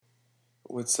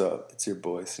What's up? It's your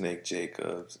boy Snake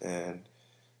Jacobs, and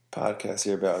podcast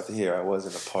you're about to hear I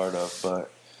wasn't a part of,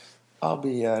 but I'll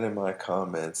be adding my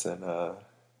comments and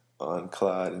on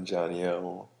Clyde and Johnny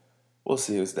O. We'll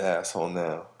see who's the asshole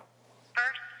now.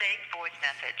 First fake voice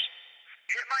message.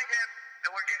 Hit my hip,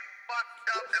 and we're getting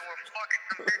fucked up, and we're fucking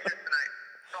some bitches tonight.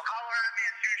 So holler at me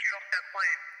as soon as you get off that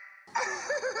plane.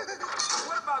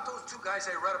 What about those two guys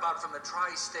I read about from the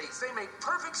Tri-States? They make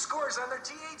perfect scores on their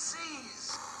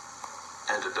THCs.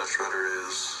 And a Dutch rudder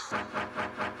is...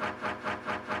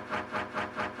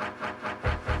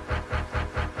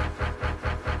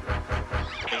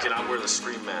 He cannot wear the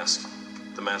Scream mask.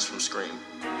 The mask from Scream.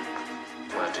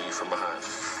 We'll after you from behind.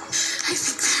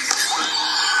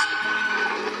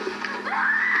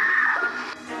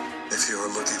 If you are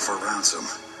looking for ransom,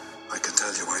 I can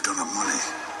tell you I don't have money.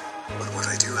 But what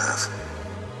I do have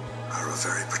are a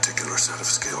very particular set of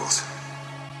skills.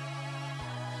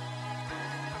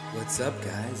 What's up,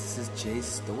 guys? This is Jay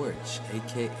Storch,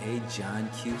 aka John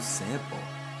Q Sample,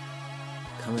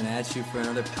 coming at you for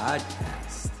another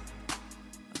podcast.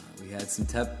 We had some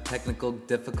technical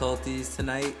difficulties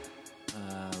tonight.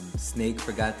 Snake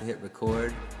forgot to hit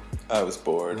record. I was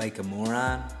bored. Like a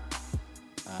moron.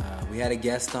 We had a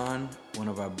guest on, one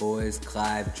of our boys,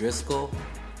 Clive Driscoll,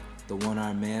 the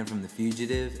one-armed man from The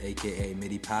Fugitive, aka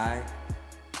Mitty Pie.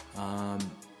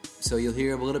 So you'll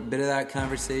hear a little bit of that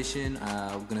conversation.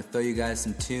 We're going to throw you guys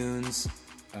some tunes.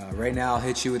 Right now I'll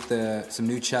hit you with some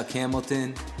new Chuck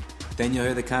Hamilton. Then you'll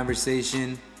hear the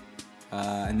conversation.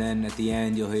 And then at the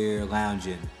end you'll hear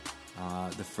Loungin'.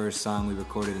 The first song we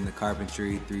recorded in the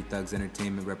Carpentry. Three Thugs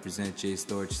Entertainment represent Jay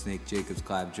Storch, Snake Jacobs,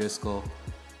 Clive Driscoll.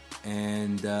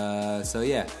 And so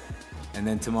yeah. And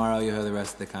then tomorrow you'll hear the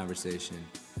rest of the conversation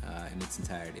in its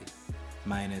entirety.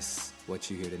 Minus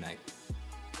what you hear tonight.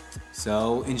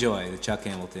 So enjoy the Chuck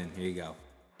Hamilton. Here you go.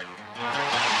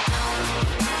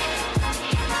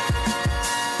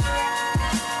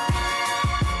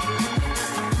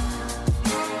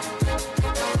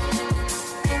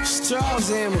 It's Charles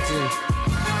Hamilton.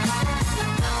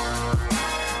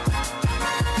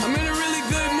 I'm in a really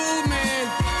good mood, man.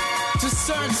 Just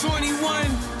turned 21.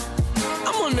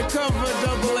 I'm on the cover of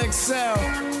Double XL.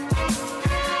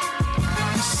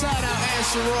 Shout out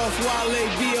Asher Roth, Wale,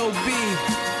 B.O.B.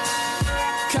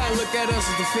 Kinda look at us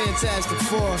as the Fantastic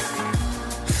Four.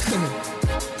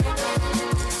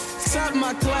 Top of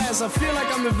my class, I feel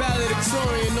like I'm the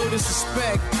valedictorian, no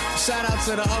disrespect. Shout out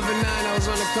to the other 9 I was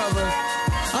on the cover.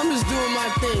 I'm just doing my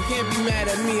thing, can't be mad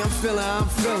at me, I'm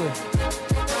feeling.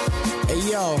 Hey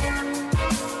yo,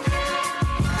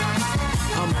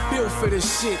 I'm built for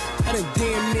this shit. I done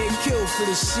damn near killed for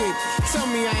this shit. Tell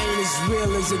me I ain't as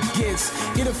real as it gets.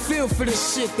 Get a feel for the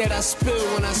shit that I spill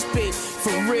when I spit.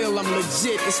 For real, I'm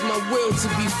legit. It's my will to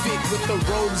be fit with the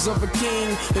robes of a king,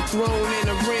 the throne and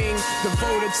a ring,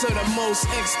 devoted to the most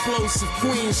explosive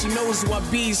queen. She knows who I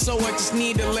be, so I just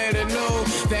need to let her know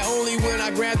that only when I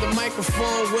grab the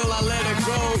microphone will I let her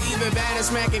go. Either that or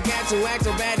smacking cats who act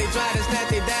so bad they try to snatch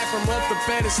they dad from off the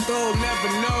pedestal.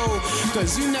 Never know,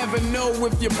 cause you never know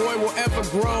if your boy will ever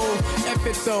grow.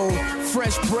 Epic though,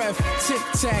 fresh breath,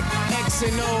 tic-tac, X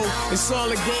and O. It's all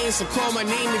a game, so call my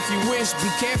name if you wish. Be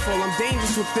careful, I'm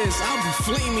dangerous with this. I'll be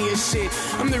flaming as shit.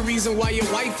 I'm the reason why your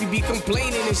wifey be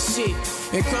complaining and shit.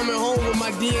 And coming home with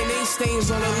my DNA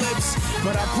stains on her lips.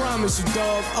 But I promise you,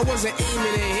 dog, I wasn't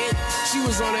aiming to hit. She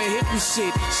was on her hippie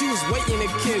shit. She was waiting to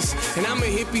kiss. And I'm a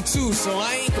hippie too, so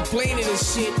I ain't complaining and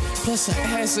shit. Plus her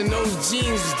ass and those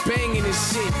jeans was banging and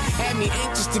shit. Had me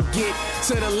anxious to get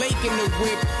to the lake in the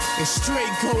whip and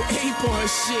straight go ape on her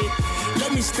shit.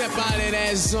 Let me step out of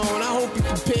that zone. I hope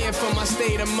you're prepared for my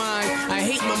state of mind. I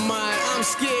hate my mind. I'm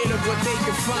scared of what they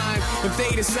can find if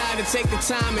they decide to take the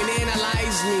time and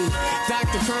analyze me.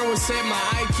 Dr. Kern said my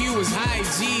IQ was high,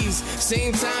 G's.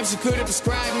 Same time she could have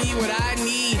prescribed me what I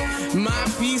need. My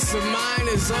peace of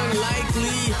mind is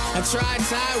unlikely. I tried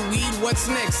Thai weed, what's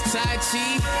next? Tai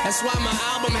Chi? That's why my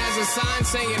album has a sign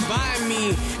saying buy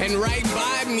me. And right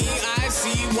by me I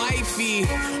see wifey,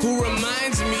 who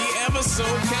reminds me ever so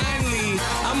kindly.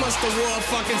 I must have wore a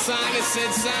fucking sign that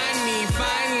said sign me.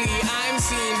 Finally I'm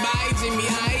seen by Jimmy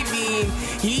Iovine.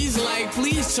 He's like,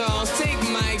 please Charles, take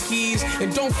my keys.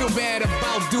 And don't feel bad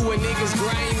about doing niggas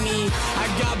grimy. I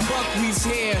got buckwheats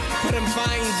here, but I'm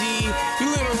fine G. You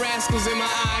little rascals in my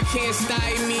eye can't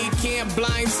style me, can't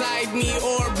blindside me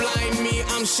or blind me.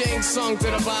 I'm Shang Tsung to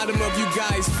the bottom of you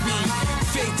guys' feet.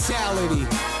 Fatality,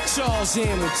 Charles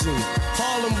Hamilton,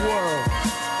 Harlem World,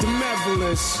 the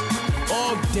Mevelus,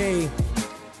 all day.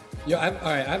 Yo, all right,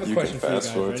 I have a question for you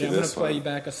guys. Ready? I'm going to play one.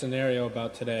 back a scenario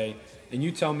about today, and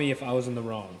you tell me if I was in the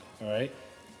wrong, all right?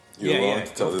 You're wrong yeah,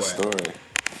 to tell go this for story.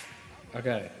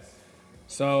 Okay.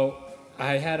 So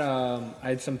I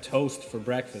had some toast for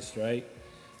breakfast, right?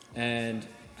 And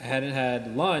I hadn't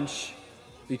had lunch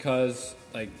because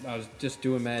like I was just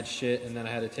doing mad shit, and then I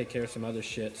had to take care of some other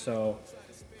shit. So,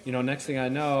 next thing I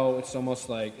know, it's almost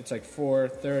like it's like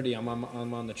 4:30.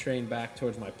 I'm on the train back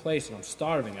towards my place, and I'm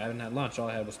starving. I hadn't had lunch. All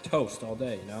I had was toast all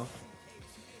day,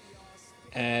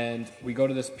 And we go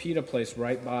to this pita place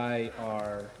right by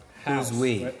our house. Who's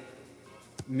we? Right?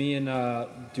 Me and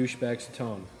douchebag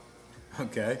Satone.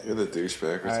 Okay. You're the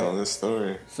douchebag. We're telling this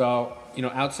story. So,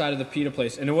 outside of the pita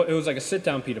place, and it was like a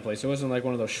sit-down pita place. It wasn't like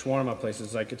one of those shawarma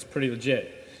places. Like, it's pretty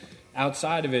legit.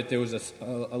 Outside of it, there was a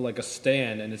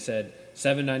stand, and it said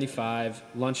 $7.95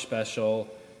 lunch special,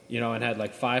 and had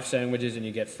like 5 sandwiches, and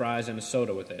you get fries and a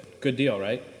soda with it. Good deal,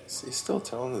 right? Is he still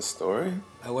telling this story?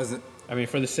 I mean,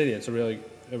 for the city, it's a really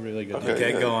good deal.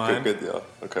 Okay, go on. Good deal.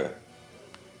 Okay.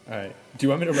 All right. Do you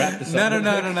want me to wrap this up?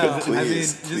 No.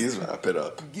 Please wrap it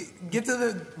up. Get to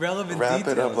the relevant details.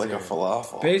 details. Wrap it up like here. a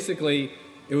falafel. Basically,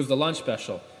 it was the lunch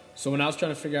special. So when I was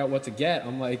trying to figure out what to get,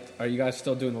 I'm like, are you guys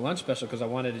still doing the lunch special? Because I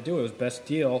wanted to do it. It was best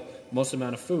deal, most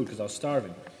amount of food because I was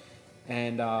starving.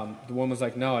 And the woman was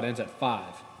like, no, it ends at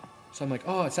 5. So I'm like,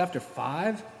 oh, it's after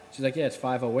 5? She's like, yeah, it's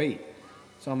 5:08.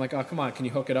 So I'm like, oh, come on, can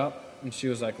you hook it up? And she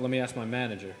was like, let me ask my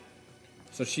manager.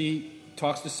 So she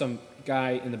talks to some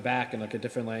guy in the back in like a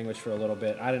different language for a little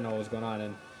bit. I didn't know what was going on.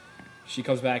 And she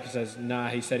comes back and says, nah,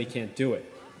 he said he can't do it.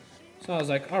 So I was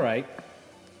like, all right,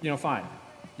 fine.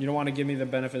 You don't want to give me the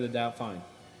benefit of the doubt, fine.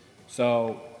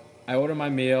 So I ordered my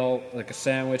meal, like a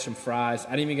sandwich and fries.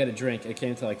 I didn't even get a drink. It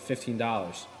came to like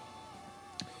 $15.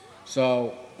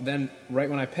 So then right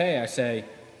when I pay, I say,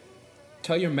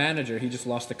 tell your manager he just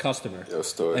lost a customer. Yo,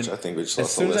 Storage, I think we just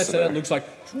lost a listener. As soon as I said it, Luke's like,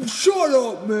 shut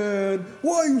up, man.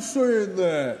 Why are you saying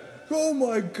that? Oh,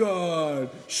 my God.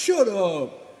 Shut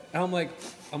up. And I'm like,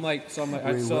 Wait,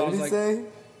 what did he say?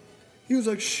 He was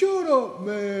like, shut up,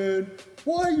 man.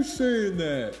 Why are you saying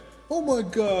that? Oh, my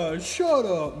God. Shut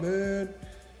up, man.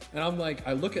 And I'm like,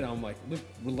 I look at him, I'm like, Luke,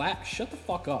 relax. Shut the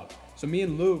fuck up. So me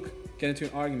and Luke get into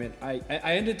an argument. I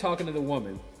ended talking to the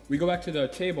woman. We go back to the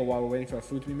table while we're waiting for our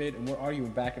food to be made, and we're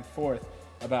arguing back and forth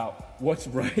about what's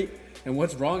right and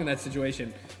what's wrong in that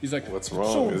situation. He's like, what's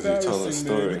wrong? So Is he telling the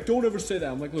story? Like, don't ever say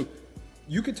that. I'm like, look,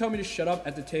 you can tell me to shut up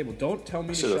at the table. Don't tell me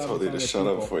to shut up. I should have told you to shut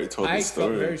up before you told the story. I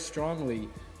felt very strongly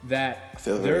that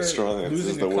they're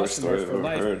losing a customer for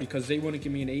life because they wouldn't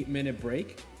give me an 8-minute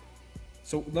break.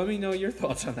 So let me know your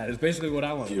thoughts on that. It's basically what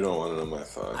I want. You don't want to know my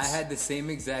thoughts. I had the same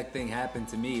exact thing happen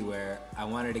to me where I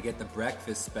wanted to get the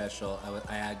breakfast special.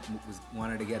 I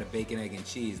wanted to get a bacon, egg, and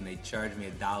cheese, and they charged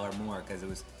me $1 more because it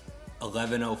was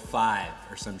 $11.05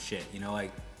 or some shit.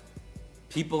 Like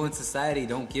people in society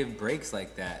don't give breaks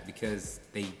like that because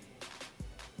they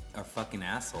are fucking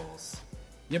assholes.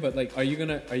 Yeah, but like, are you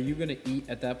gonna eat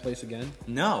at that place again?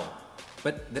 No,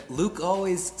 but Luke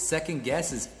always second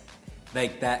guesses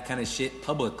like that kind of shit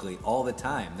publicly all the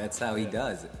time. That's how he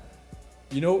does it.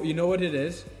 You know what it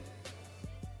is?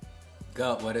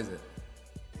 Go, what is it?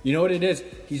 You know what it is?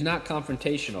 He's not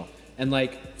confrontational. And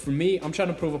like for me, I'm trying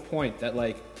to prove a point that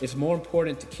like it's more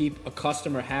important to keep a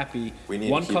customer happy. We need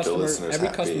one to keep customer, the listeners every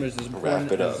happy. customer is as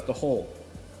important as the whole.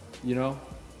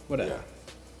 Whatever.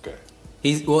 Yeah. Okay.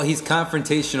 He's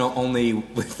confrontational only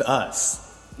with us.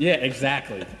 Yeah,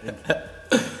 exactly.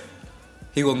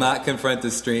 He will not confront a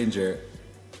stranger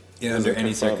under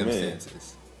any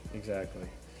circumstances. Exactly.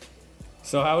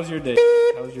 So how was your day?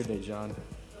 How was your day, John?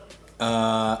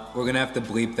 We're going to have to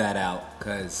bleep that out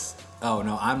because... Oh,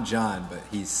 no, I'm John, but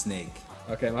he's Snake.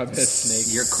 Okay, my bad,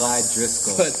 Snake. You're Clyde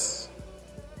Driscoll.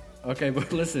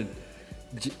 But listen.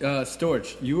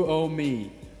 Storch, you owe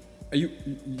me...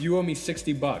 You owe me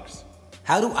 $60.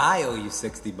 How do I owe you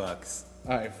 $60?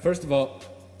 All right, first of all,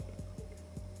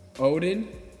 Odin...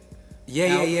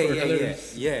 Yeah.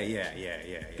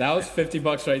 That was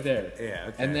 $50 right there. Yeah,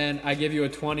 okay. And then I gave you a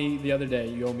 20 the other day.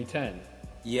 You owe me 10.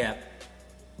 Yeah.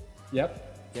 Yep.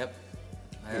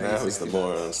 Now who's the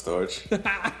moron, Storch?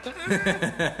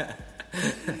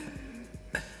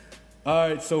 All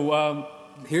right, so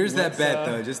here's that bet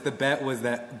though. Just the bet was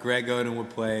that Greg Oden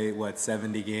would play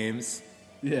 70 games.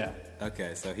 Yeah.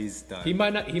 Okay, so he's done. He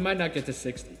might not get to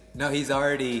 60. No, he's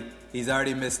already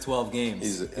missed 12 games.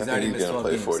 He's already missed 12 games. He's going to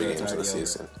play 40 games in the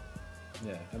season.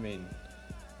 Yeah, I mean,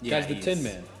 guy's the Tin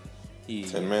Man.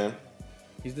 Tin Man?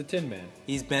 He's the Tin Man.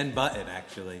 He's Ben Button,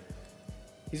 actually.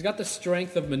 He's got the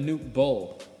strength of Manute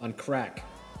Bol on crack.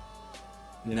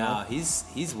 No,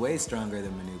 he's way stronger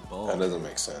than Manute Bol. That doesn't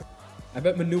make sense. I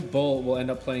bet Manute Bol will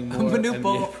end up playing more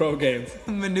NBA Pro games.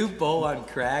 Manute Bol on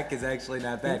crack is actually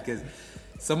not bad because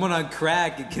someone on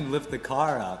crack can lift the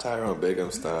car up. Tyrone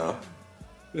Bigham style.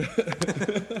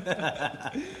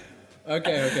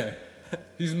 Okay.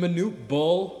 He's Manute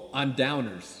Bull on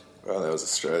Downers. Wow, that was a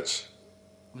stretch.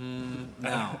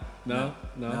 No,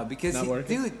 because not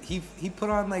working? he put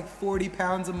on like 40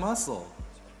 pounds of muscle.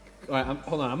 All right,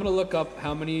 hold on. I'm gonna look up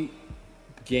how many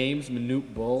games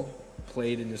Manute Bull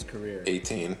played in his career.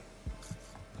 18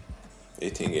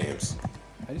 games.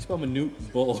 How do you spell Manute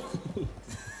Bull?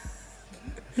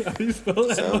 How do you spell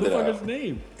that Sound it motherfucker's out.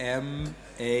 name?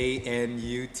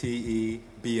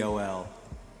 MANUTEBOL.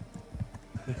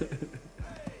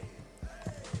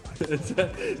 That's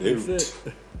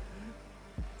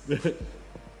it.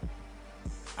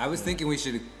 I was thinking we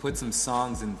should put some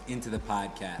songs into the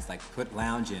podcast, like put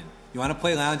lounging. You want to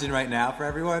play lounging right now for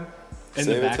everyone? In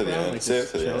Save the it to the background, end. like Save it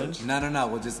just to the chilling? end. No.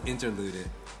 We'll just interlude it.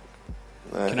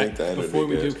 I think that would Before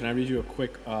be we good. do, can I read you a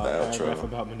quick outro. paragraph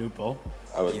about Manute Bull?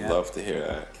 I would Yeah. love to hear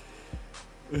that.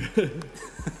 Manute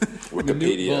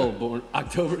Wikipedia. Bull, born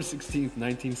October 16th,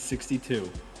 1962,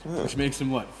 which makes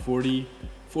him what,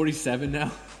 47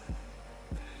 now?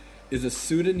 Is a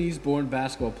Sudanese-born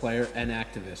basketball player and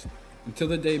activist. Until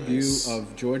the debut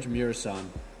of George Murasan,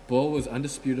 Bull was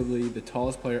undisputably the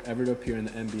tallest player ever to appear in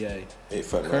the NBA.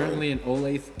 8'9". Currently an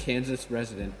Olathe, Kansas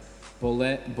resident,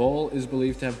 Bull is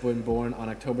believed to have been born on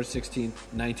October 16,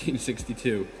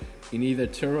 1962, in either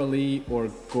Turali or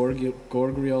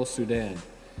Gorgrial, Sudan.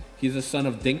 He's the son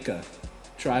of Dinka,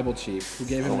 tribal chief, who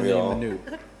gave him the name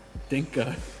Manute.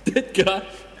 Dinka.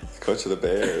 Coach of the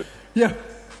Bears. Yeah.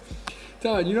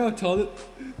 Don, you know how tall? Do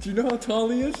you know how tall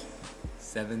he is?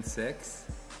 7'6".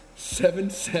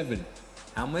 7'7".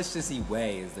 How much does he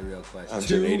weigh? Is the real question.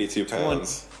 182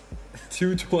 pounds.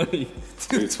 220.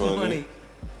 220.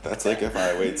 That's like if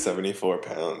I weighed 74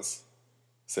 pounds.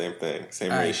 Same thing.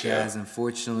 Same All right, ratio. guys.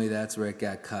 Unfortunately, that's where it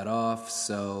got cut off.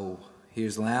 So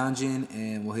here's lounging,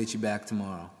 and we'll hit you back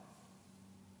tomorrow.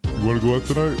 You wanna go out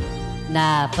tonight?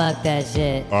 Nah, fuck that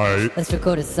shit. Alright. Let's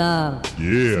record a song.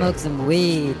 Yeah. Smoke some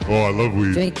weed. Oh, I love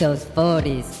weed. Drink those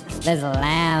 40s. Let's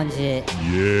lounge it.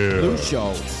 Yeah. Blue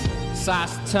shows,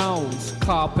 sauce tones,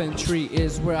 carpentry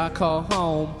is where I call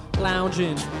home.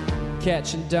 Lounging,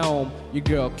 catching dome. Your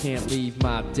girl can't leave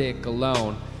my dick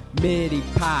alone. Midi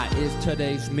pie is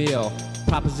today's meal.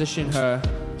 Proposition her,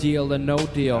 deal or no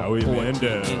deal. How we 14 man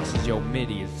down. inches, yo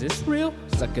midi, is this real?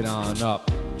 Suck it on up,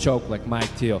 choke like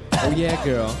Mike Teal. Oh yeah,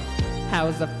 girl,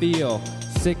 how's I feel?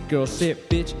 Sick girl, sit,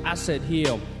 bitch, I said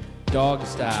heel. Dog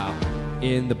style,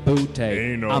 in the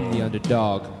bootay. no. I'm the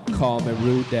underdog, call me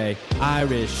Rude.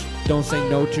 Irish, don't say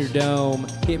Notre Dame.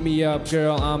 Hit me up,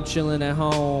 girl, I'm chilling at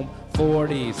home.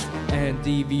 40s and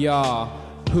DVR.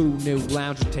 Who knew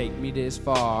lounge would take me this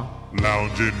far?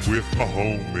 Lounging with my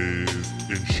homies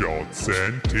in shorts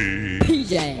and tees.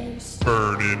 PJs.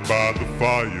 Burning by the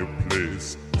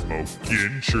fireplace,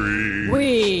 smoking trees.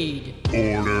 Weed.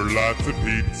 Order lots of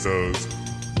pizzas,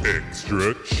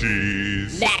 extra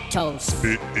cheese. Lactose.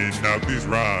 Spitting out these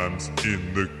rhymes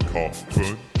in the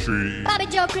carpentry. Bobby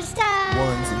Joe Cristal.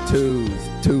 Ones and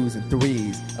twos and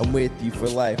threes. I'm with you for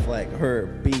life like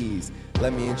Herb Bees.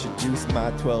 Let me introduce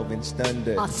my 12-inch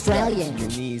thunder. Australian. Drop to your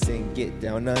knees and get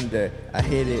down under. I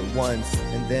hit it once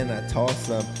and then I toss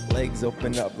them. Legs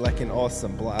open up like an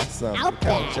awesome blossom. Out the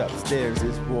couch there. upstairs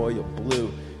is royal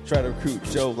blue. Try to recruit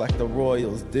Joe like the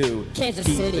Royals do. Kansas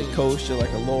Keep City. it kosher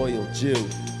like a loyal Jew.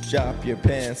 Drop your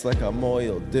pants like a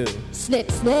moil do. Snip,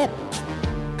 snip.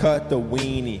 Cut the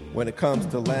weenie. When it comes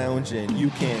to lounging, you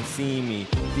can't see me.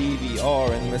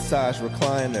 DVR and massage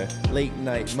recliner. Late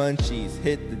night munchies,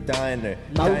 hit the diner.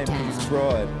 Motown. Timepiece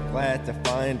broad, glad to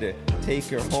find her. Take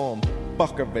her home,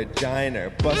 fuck her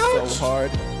vagina. Bust so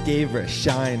hard, gave her a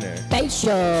shiner.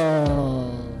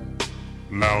 Facial.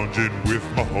 Lounging with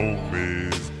my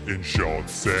homies in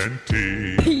shorts and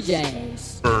tees.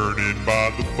 PJs. Burning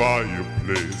by the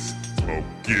fireplace,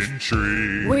 smoking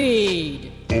trees.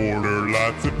 Weed. Order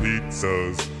lots of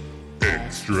pizzas,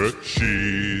 extra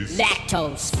cheese.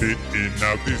 Lactose. Spitting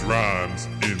out these rhymes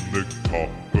in the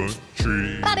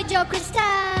carpentry. Bobby Joe Cristal.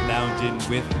 Lounging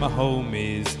with my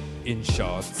homies in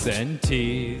shorts and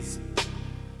tees.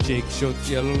 Jake shorts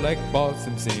yellow like Bart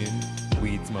Simpson.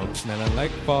 Weed smoke smelling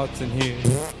like farts in here.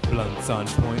 Blunts on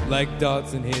point like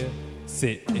darts in here.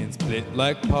 Sit and split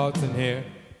like parts in here.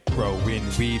 Growing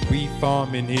weed, we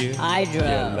farm in here. Hydro.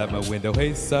 Yell at my window,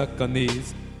 hey, suck on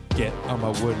these. Get on my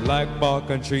wood like bark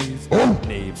on trees.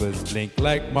 Neighbors blink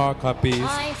like Mark Hoppies.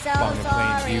 I'm so Long and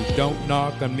plain view, sorry. don't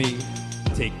knock on me.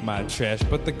 Take my trash,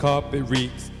 but the carpet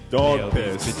reeks. Dog Nail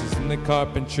piss. these bitches in the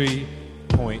carpentry.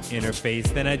 Point in her face,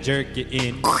 then I jerk it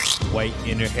in. White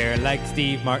in her hair like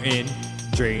Steve Martin.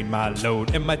 Drain my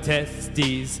load and my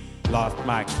testes. Lost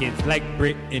my kids like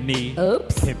Brittany.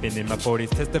 Oops. Pimping in my 40s,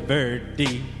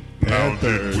 Testaverde.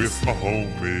 Lounging with my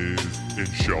homies in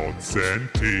shorts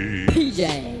and tees.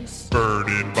 PJs.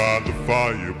 Burning by the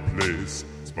fireplace,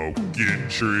 smoking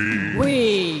trees.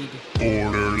 Weed.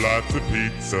 Order lots of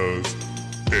pizzas,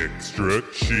 extra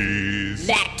cheese.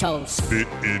 Lactose.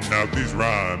 Spitting out these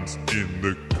rhymes in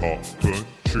the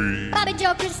carpentry. Bobby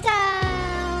Joe Cristal.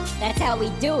 That's how we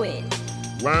do it.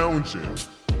 Lounging.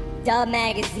 Dub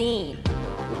Magazine.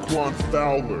 Laquan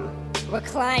Fowler.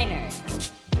 Recliner.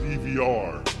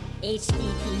 DVR.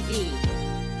 HDTV.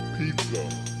 Pizza.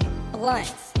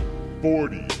 Blunts.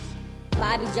 40s.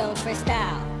 Bobby Joe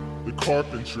Cristal. The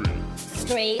carpentry.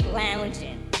 Straight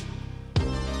lounging.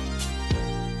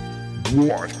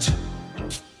 What?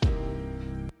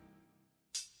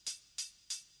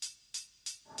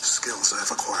 Skills I've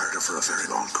acquired over a very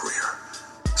long career.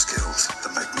 Skills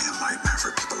that make me a nightmare for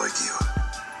people like you.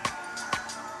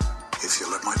 If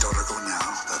you let my daughter go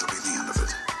now, that'll be the end of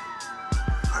it.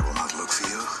 I will not look for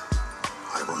you.